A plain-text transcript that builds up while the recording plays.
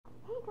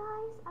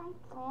guys,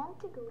 I plan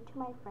to go to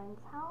my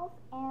friend's house,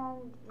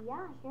 and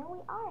yeah, here we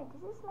are.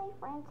 This is my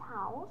friend's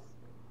house,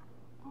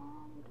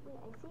 and wait,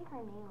 I see her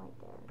name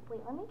right there.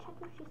 Wait, let me check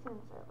if she's in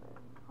the server.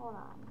 Hold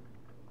on.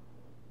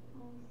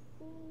 Let me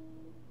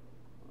see.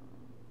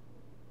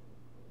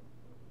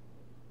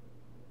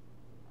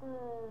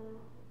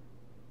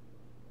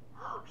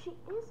 Oh, she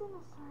is in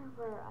the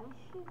server. I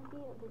should be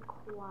a bit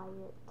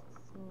quiet to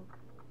sneak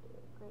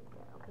right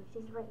there. Okay,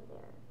 she's right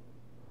there.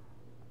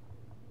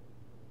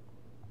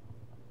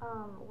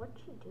 What's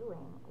she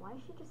doing? Why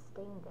is she just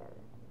staying there?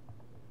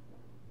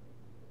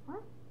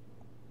 What?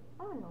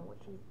 I don't know what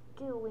she's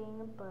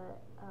doing,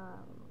 but,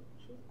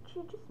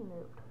 she just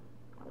moved.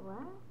 Wait,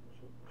 what?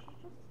 She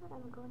just said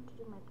I'm going to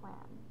do my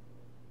plan.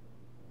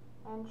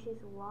 And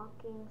she's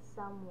walking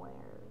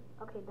somewhere.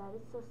 Okay, that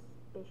is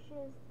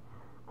suspicious.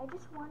 I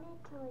just wanted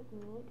to, like,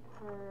 meet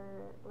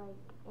her,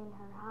 like, in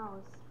her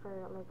house for,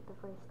 like, the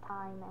first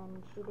time,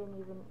 and she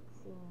didn't even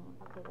see me.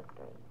 Okay, that's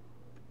great.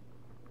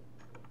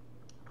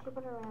 She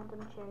put a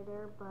random chair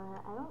there, but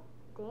I don't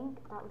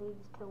think that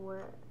leads to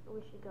where we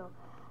should go.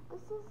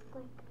 This is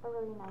like a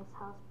really nice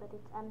house, but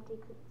it's empty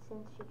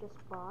since she just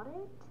bought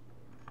it.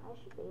 I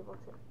should be able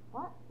to.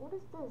 What? What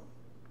is this?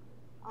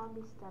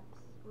 Obby steps.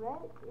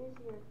 Red is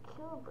your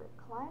kill brick.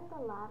 Climb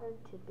the ladder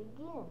to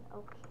begin.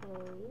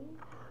 Okay.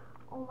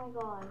 Oh my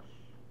gosh.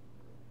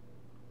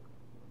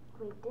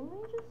 Wait, didn't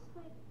we just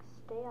like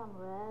stay on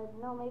red?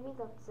 No, maybe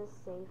that's a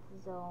safe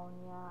zone.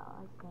 Yeah,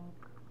 I think.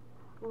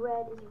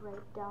 Red is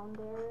right down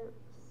there,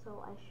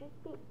 so I should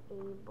be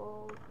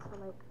able to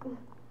like,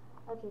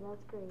 okay,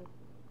 that's great.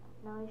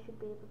 Now I should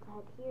be able to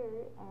head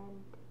here,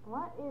 and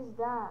what is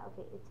that?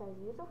 Okay, it says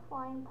use a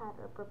flying pad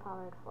or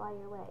propeller to fly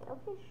your way.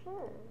 Okay,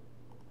 sure.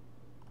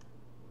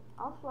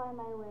 I'll fly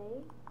my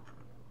way.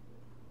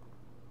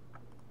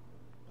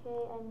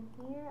 Okay, and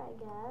here I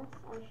guess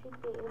I should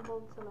be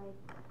able to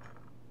like,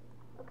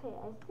 okay,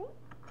 I think,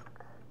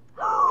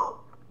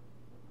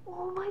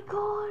 oh my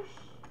gosh!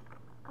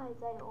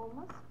 Guys, I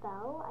almost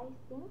fell. I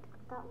think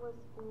that was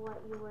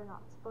what you were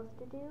not supposed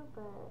to do,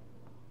 but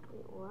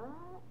wait,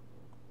 what?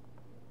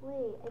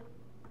 Wait,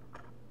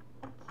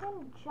 I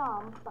can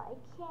jump, but I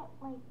can't,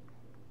 like,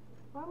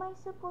 what am I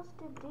supposed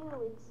to do?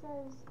 It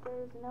says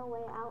there's no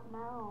way out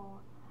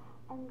now.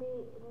 And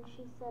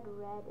she said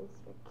red is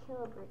your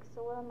kill brick,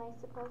 so what am I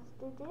supposed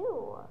to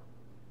do?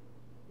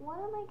 What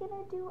am I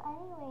gonna do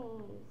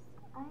anyways?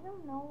 I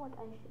don't know what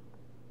I should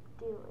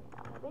do right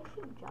now. Maybe I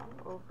should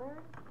jump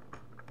over.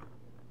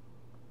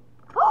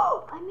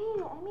 Oh! I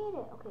made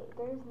it! Okay,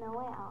 there's no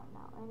way out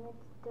now. And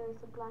there's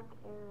a black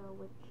arrow,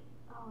 which,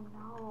 oh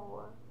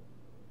no.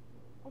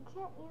 I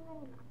can't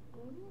even,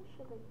 maybe I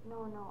should like,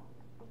 no.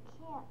 I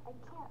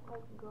can't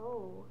like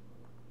go.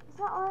 It's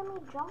not letting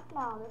me jump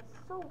now. That's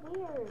so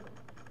weird.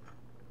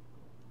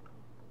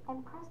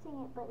 I'm pressing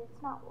it, but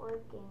it's not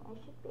working. I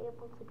should be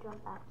able to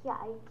jump back. Yeah,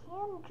 I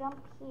can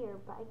jump here,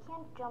 but I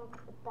can't jump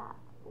at that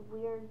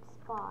weird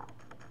spot.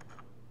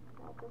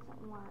 That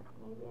doesn't work.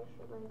 Maybe I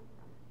should like,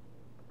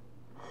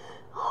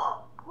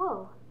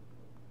 whoa.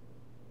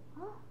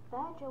 Huh?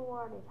 Badge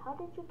awarded. How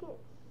did you get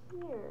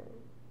here?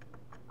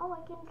 Oh,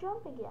 I can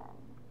jump again.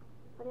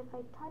 But if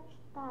I touch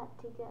that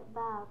to get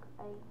back,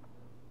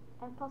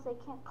 and plus I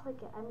can't click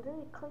it. I'm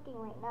really clicking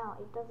right now.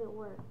 It doesn't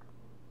work.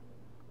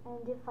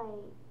 And if I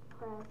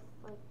press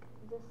like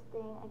this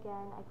thing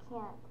again, I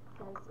can't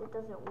because it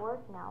doesn't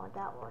work now.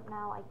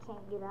 Now I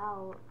can't get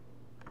out.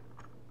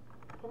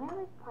 Can I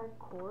like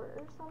parkour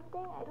or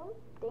something? I don't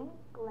think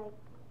like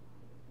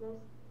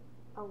there's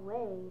a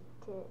way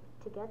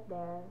to get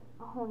there.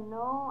 Oh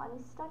no,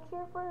 I'm stuck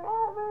here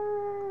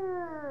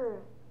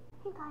forever.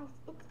 Hey guys,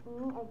 it's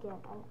me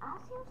again, and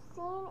as you've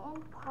seen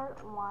in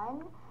part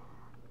 1,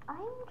 I'm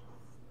just,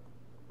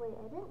 wait,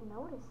 I didn't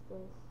notice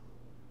this.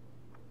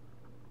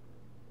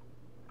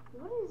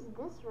 What is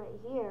this right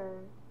here?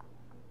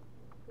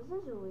 This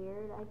is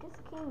weird. I just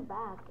came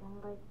back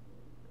and like,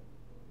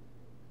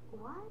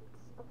 what?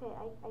 Okay,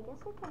 I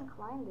guess I can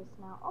climb this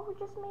now. Oh, it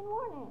just made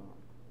warning.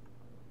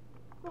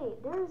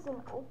 Wait, there's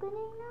an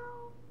opening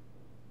now?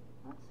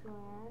 That's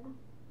weird.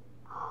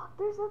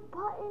 There's a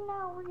button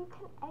now where you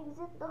can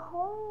exit the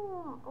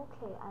home.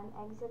 Okay, I'm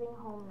exiting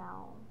home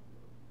now.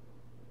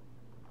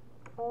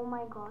 Oh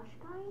my gosh,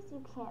 guys,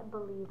 you can't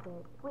believe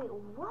it. Wait,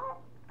 what?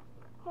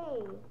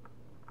 Hey,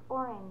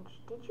 Orange,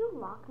 did you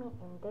lock me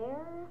in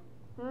there?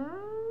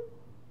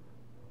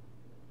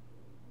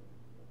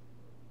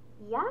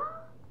 Yeah?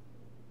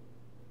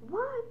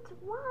 What?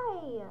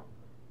 Why?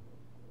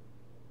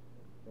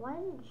 Why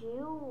did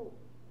you...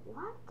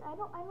 What? I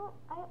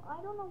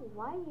don't know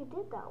why you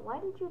did that. Why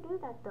did you do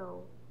that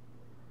though?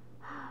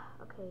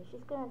 Okay,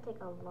 she's gonna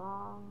take a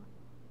long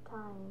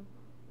time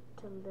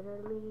to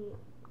literally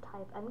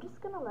type. I'm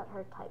just gonna let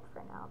her type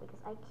for now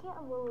because I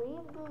can't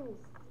believe this.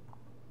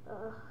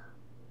 Ugh.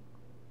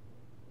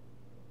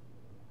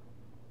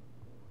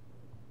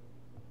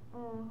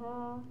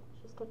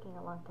 She's taking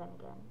a long time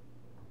again.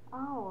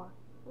 Oh,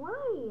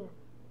 why?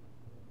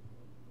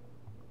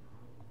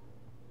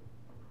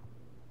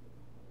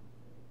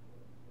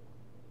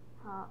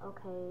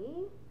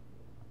 Okay.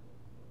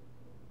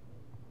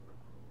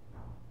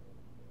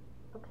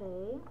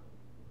 Okay.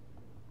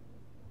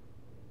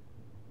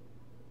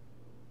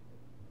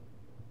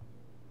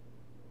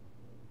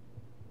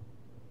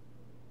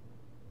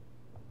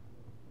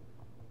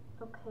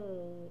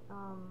 Okay,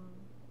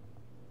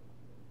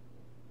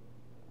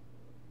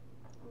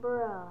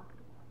 bruh,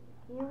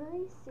 you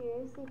really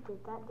seriously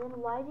did that? Then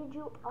why did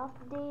you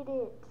update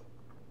it?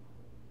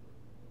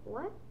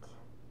 What?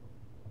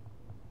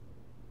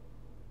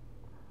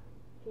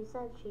 She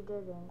said she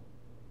didn't.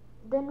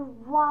 Then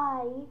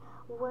why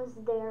was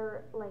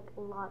there, like,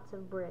 lots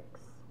of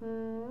bricks?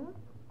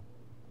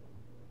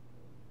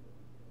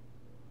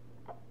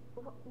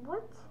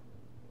 What?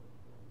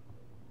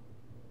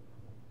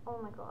 Oh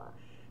my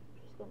gosh.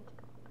 She's gonna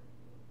take a look.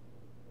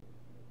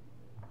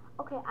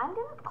 Okay, I'm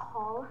gonna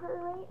call her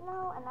right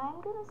now, and I'm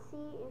gonna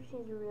see if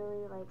she's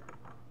really, like,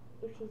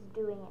 if she's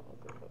doing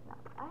anything right now.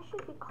 I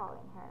should be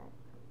calling her.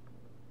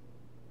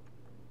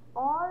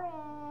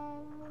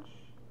 Orange.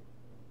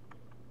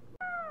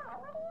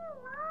 What do you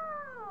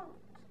want?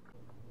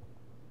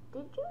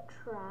 Did you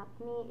trap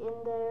me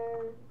in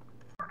there?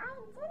 I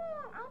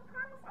didn't. I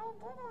promise I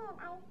didn't.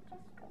 I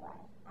just was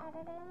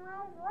editing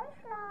my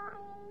voice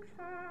line.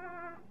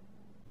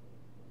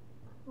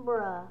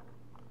 Bruh.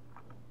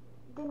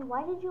 Then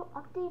why did you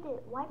update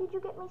it? Why did you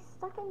get me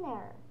stuck in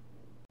there?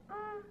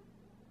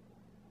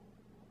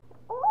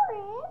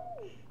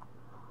 Orange!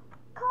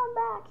 Come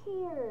back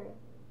here!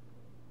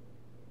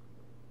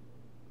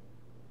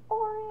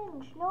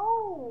 Orange,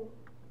 no!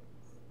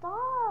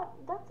 Stop!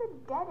 That's a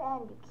dead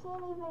end. You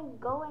can't even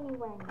go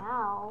anywhere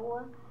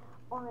now.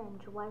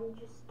 Orange, why did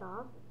you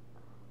stop?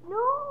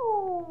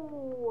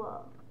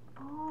 No!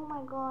 Oh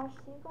my gosh,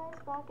 see you guys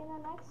back in the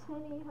next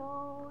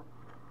video.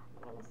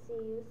 I'm gonna see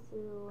you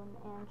soon.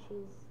 And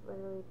she's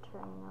literally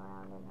turning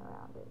around and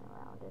around and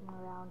around and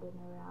around and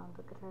around.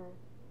 Look at her.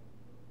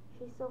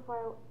 She's so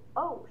far away.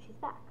 Oh, she's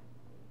back.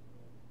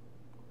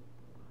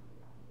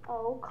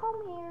 Oh,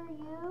 come here,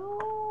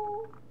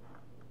 you.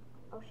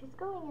 Oh, she's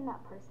going in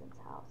that person's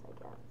house, I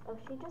guess. Oh,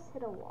 she just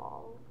hit a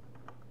wall.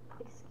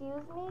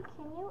 Excuse me,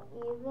 can you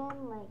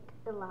even, like,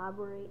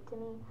 elaborate to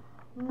me?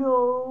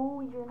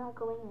 No, you're not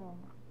going in.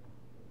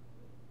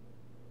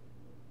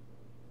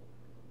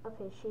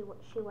 Okay, she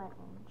went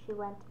in. She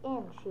went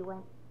in. She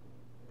went.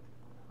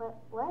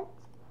 What?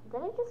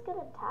 Did I just get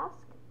a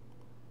task?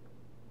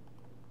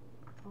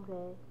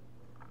 Okay.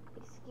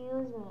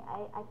 Excuse me.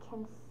 I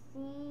can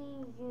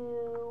see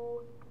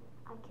you.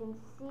 I can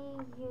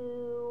see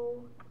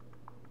you.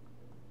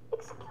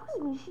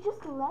 Excuse me. She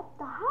just left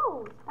the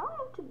house. Now I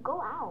have to go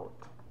out.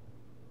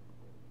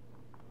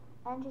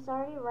 And she's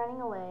already running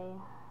away.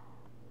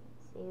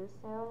 See you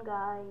soon,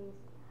 guys.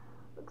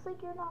 Looks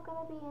like you're not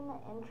gonna be in the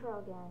intro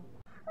again.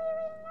 Wait,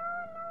 no,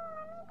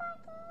 let me back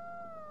in.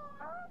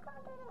 I wanna go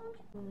do the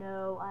intro.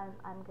 No,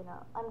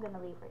 I'm gonna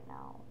leave right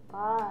now.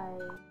 Bye.